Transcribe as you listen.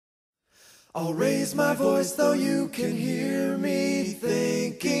I'll raise my voice though you can hear me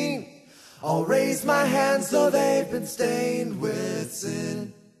thinking. I'll raise my hands though they've been stained with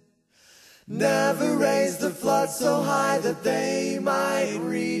sin. Never raise the flood so high that they might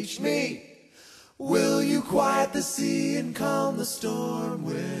reach me. Will you quiet the sea and calm the storm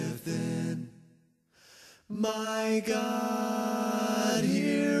within? My God,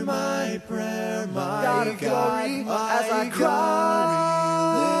 hear my prayer, my God of glory, as I cry,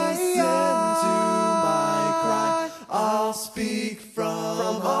 listen to my cry. I'll speak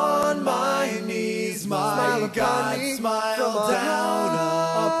from on my knees, my God, smile down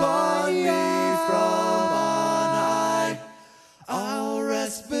upon me from on high. I'll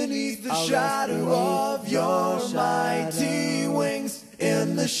rest beneath the shadow of your mighty wings.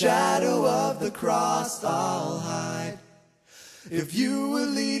 In the shadow of the cross I'll hide. If you will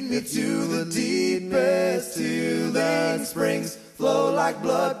lead me to the deepest healing springs, flow like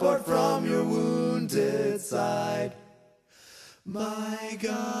blood poured from your wounded side. My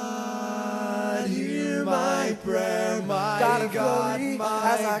God, hear my prayer, my God of God, glory,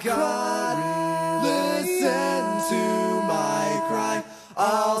 my as I God, listen to my cry.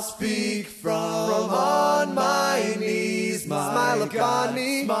 I'll speak from on my knees, my Smile upon God,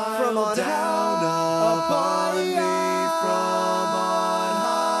 me smile from on down upon me from on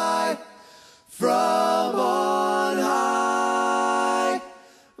high, from on high.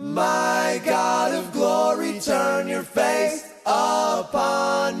 My God of glory, turn your face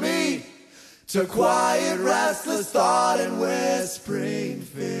upon me to quiet restless thought and whispering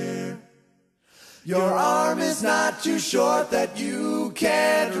fear. Your arm is not too short that you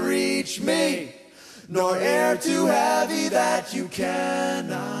can't reach me, nor air too heavy that you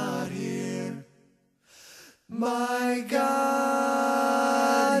cannot hear. My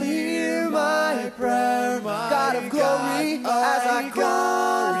God, hear my prayer, my God of glory, as I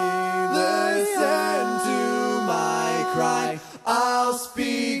cry, listen to my cry. I'll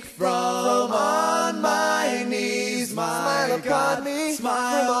speak from on my knees, my Smile upon God, me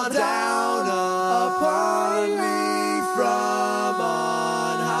smile from on down